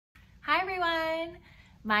Hi everyone,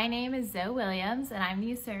 my name is Zoe Williams and I'm the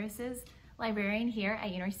Youth Services Librarian here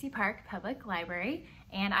at University Park Public Library,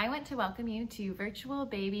 and I want to welcome you to Virtual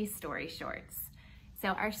Baby Story Shorts. So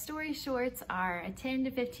our story shorts are a 10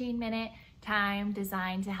 to 15 minute time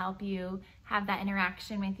designed to help you have that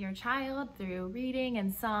interaction with your child through reading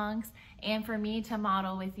and songs, and for me to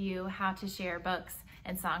model with you how to share books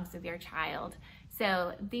and songs with your child.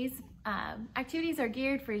 So these activities are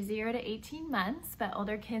geared for 0 to 18 months, but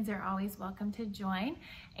older kids are always welcome to join,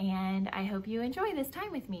 and I hope you enjoy this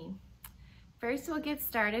time with me. First, we'll get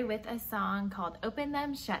started with a song called Open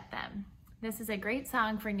Them, Shut Them. This is a great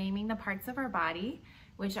song for naming the parts of our body,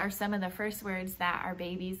 which are some of the first words that our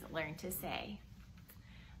babies learn to say.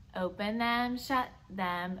 Open them, shut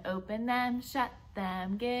them, open them, shut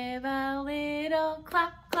them, give a little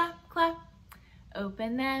clap, clap, clap.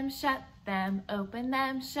 Open them, shut them, open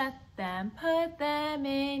them, shut them, put them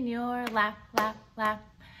in your lap, lap, lap.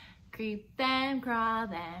 Creep them, crawl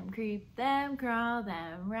them, creep them, crawl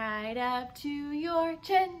them, right up to your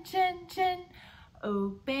chin, chin, chin.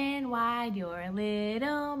 Open wide your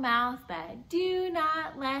little mouth, but do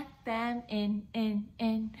not let them in, in,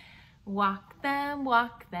 in. Walk them,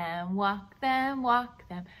 walk them, walk them, walk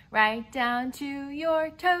them, right down to your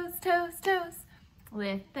toes, toes, toes.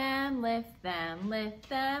 Lift them, lift them, lift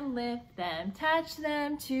them, lift them, touch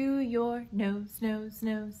them to your nose, nose,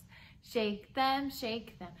 nose. Shake them,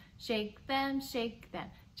 shake them, shake them, shake them,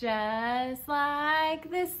 just like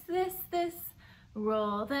this, this, this.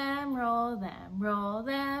 Roll them, roll them, roll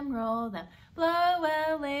them, roll them, blow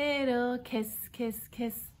a little kiss, kiss,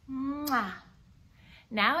 kiss. Mwah.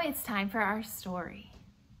 Now it's time for our story.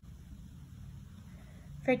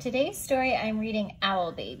 For today's story, I'm reading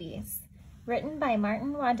Owl Babies, written by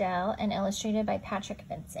Martin Waddell and illustrated by Patrick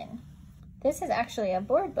Benson. This is actually a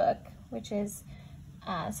board book, which is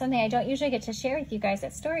something I don't usually get to share with you guys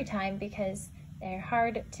at story time because they're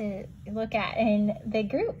hard to look at in big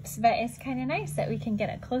groups, but it's kind of nice that we can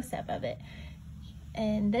get a close-up of it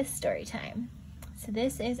in this story time. So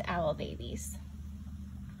this is Owl Babies.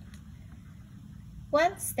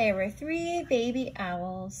 Once there were 3 baby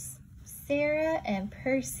owls, Sarah and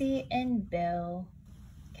Percy and Bill.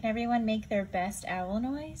 Can everyone make their best owl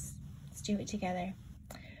noise? Let's do it together.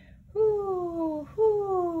 Hoo,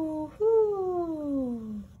 hoo,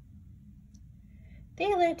 hoo.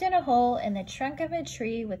 They lived in a hole in the trunk of a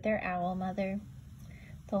tree with their owl mother.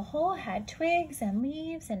 The hole had twigs and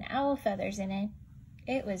leaves and owl feathers in it.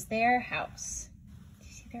 It was their house. Do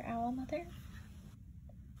you see their owl mother?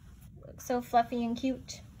 Looks so fluffy and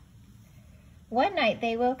cute. One night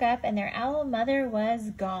they woke up and their owl mother was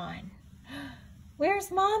gone.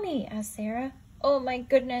 "Where's Mommy?" asked Sarah. "Oh my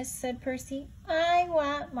goodness," said Percy. "I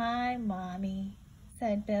want my mommy,"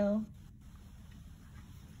 said Bill.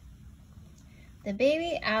 The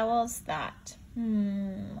baby owls thought,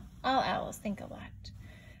 all owls think a lot.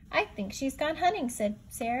 "I think she's gone hunting," said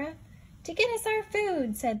Sarah. "To get us our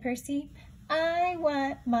food," said Percy. "I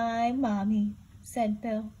want my mommy," said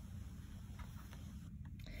Bill.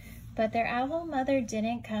 But their owl mother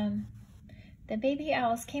didn't come. The baby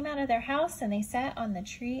owls came out of their house and they sat on the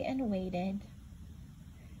tree and waited.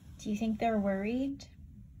 Do you think they're worried?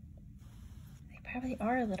 They probably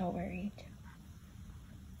are a little worried.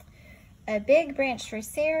 A big branch for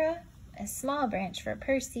Sarah, a small branch for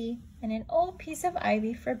Percy, and an old piece of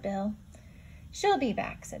ivy for Bill. "She'll be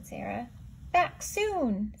back," said Sarah. "Back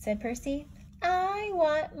soon," said Percy. "I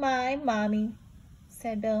want my mommy,"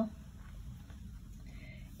 said Bill.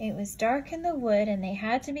 It was dark in the wood and they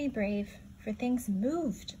had to be brave, for things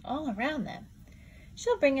moved all around them.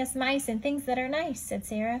 "She'll bring us mice and things that are nice," said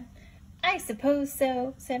Sarah. "I suppose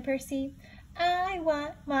so," said Percy. "I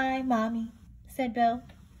want my mommy," said Bill.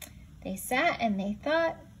 They sat and they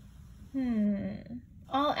thought,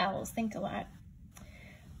 all owls think a lot.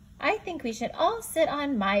 "I think we should all sit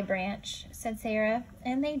on my branch," said Sarah,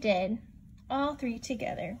 and they did, all 3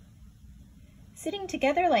 together. Sitting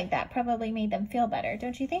together like that probably made them feel better,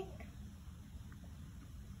 don't you think?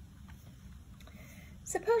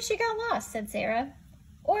 "Suppose she got lost," said Sarah.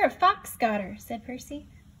 "Or a fox got her," said Percy.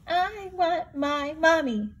 "I want my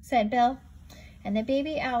mommy," said Bill. And the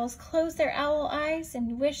baby owls closed their owl eyes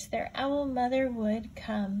and wished their owl mother would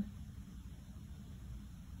come.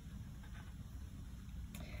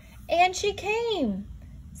 And she came!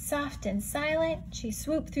 Soft and silent, she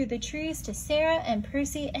swooped through the trees to Sarah and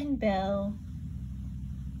Percy and Bill.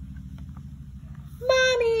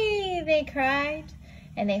 "Mommy!" they cried,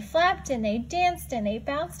 and they flapped and they danced and they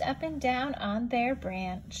bounced up and down on their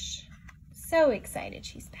branch. So excited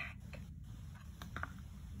she's back.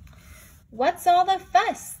 "What's all the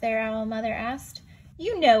fuss?" their owl mother asked.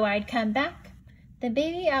 "You know I'd come back." The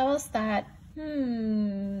baby owls thought,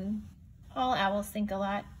 all owls think a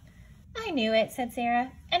lot. I knew it, said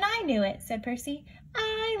Sarah. And I knew it, said Percy.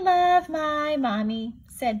 I love my mommy,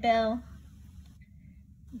 said Bill.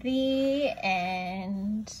 The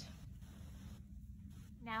end.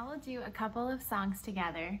 Now we'll do a couple of songs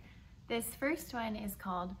together. This first one is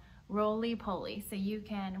called Roly Poly. So you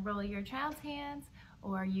can roll your child's hands,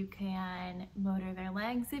 or you can motor their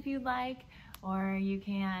legs if you'd like, or you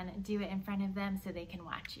can do it in front of them so they can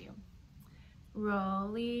watch you.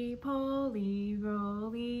 Roly poly,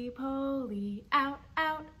 out,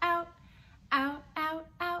 out, out, out, out,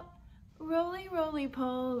 out. Roly, roly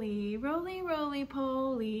poly, roly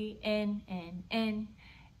poly, in, in, in,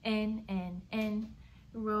 in, in, in.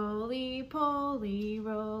 Roly poly,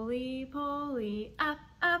 up,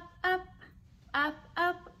 up, up, up,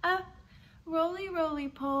 up, up. Roly, roly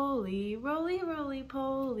poly, roly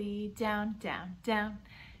poly, down, down, down,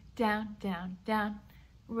 down, down, down.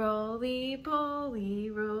 Roly poly,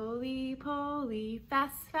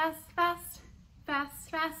 fast, fast, fast, fast,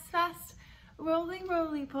 fast, fast. Roly,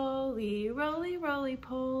 roly poly, roly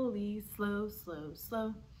poly, slow, slow,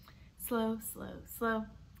 slow, slow, slow, slow.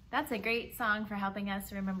 That's a great song for helping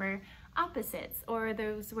us remember opposites, or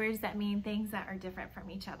those words that mean things that are different from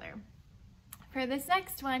each other. For this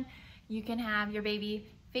next one, you can have your baby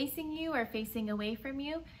facing you or facing away from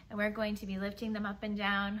you, and we're going to be lifting them up and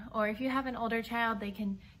down. Or if you have an older child, they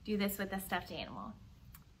can do this with a stuffed animal.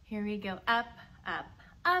 Here we go, up, up,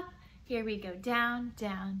 up. Here we go, down,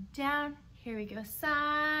 down, down. Here we go,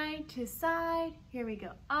 side to side. Here we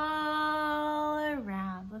go, all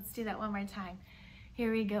around. Let's do that one more time.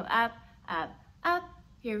 Here we go, up, up, up.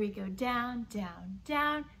 Here we go, down, down,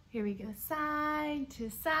 down. Here we go, side to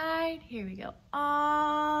side. Here we go,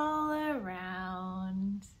 all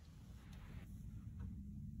around.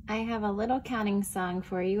 I have a little counting song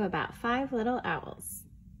for you about 5 little owls.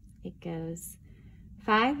 It goes,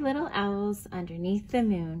 5 little owls underneath the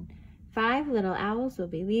moon. 5 little owls will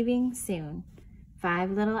be leaving soon.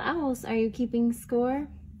 5 little owls, are you keeping score?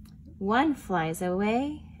 1 flies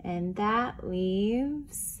away, and that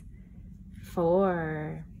leaves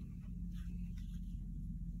 4.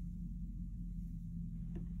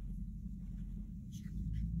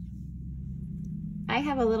 I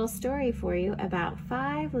have a little story for you about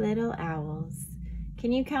 5 little owls.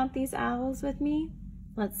 Can you count these owls with me?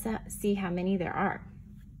 Let's see how many there are.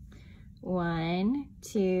 1,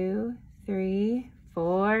 2, 3,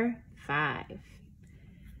 4, 5.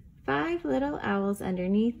 5 little owls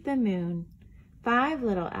underneath the moon. 5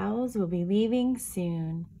 little owls will be leaving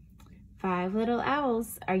soon. 5 little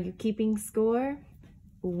owls, are you keeping score?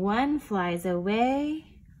 1 flies away,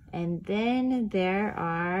 and then there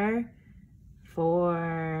are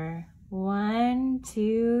 4. 1,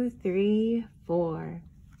 2, 3, 4.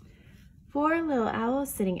 4 little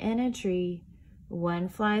owls sitting in a tree. 1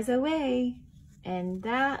 flies away, and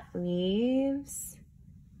that leaves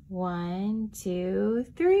 1, 2,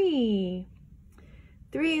 3.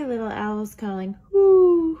 3 little owls calling,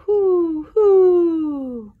 hoo, hoo,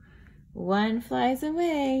 hoo. 1 flies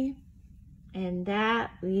away, and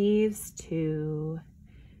that leaves 2.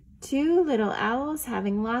 2 little owls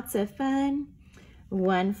having lots of fun.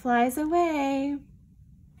 1 flies away,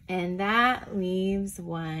 and that leaves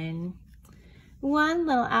 1. 1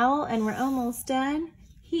 little owl, and we're almost done.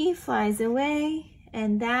 He flies away,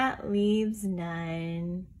 and that leaves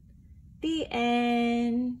none. The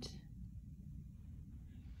end.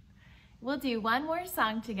 We'll do one more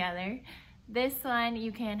song together. This one,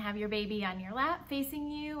 you can have your baby on your lap facing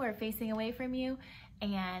you or facing away from you,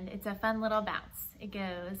 and it's a fun little bounce. It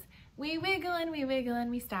goes, we wiggle and we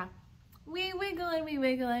stop. We wiggle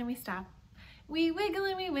and we stop. We wiggle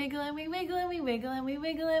and we wiggle and we wiggle and we wiggle and we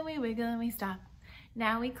wiggle and we wiggle and we stop.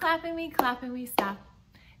 Now we clap and we stop.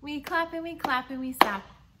 We clap and we stop.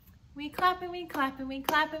 We clap and we clap and we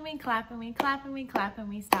clap and we clap and we clap and we clap and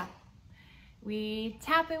we stop. We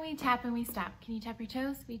tap and we stop. Can you tap your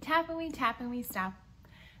toes? We tap and we stop.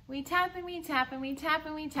 We tap and we tap and we tap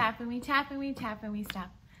and we tap and we tap and we tap and we stop.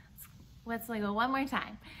 Let's go one more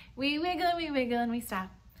time. We wiggle and we stop.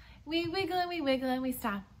 We wiggle and we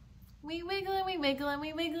stop. We wiggle and we wiggle and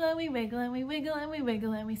we wiggle and we wiggle and we wiggle and we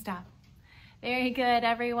wiggle and we stop. Very good,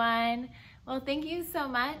 everyone. Well, thank you so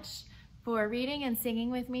much for reading and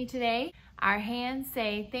singing with me today. Our hands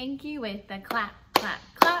say thank you with the clap, clap,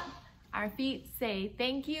 clap. Our feet say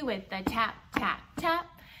thank you with the tap, tap, tap.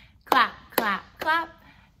 Clap, clap, clap.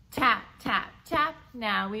 Tap, tap, tap.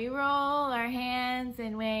 Now we roll our hands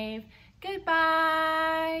and wave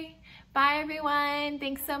goodbye. Bye, everyone.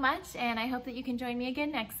 Thanks so much, and I hope that you can join me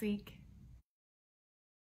again next week.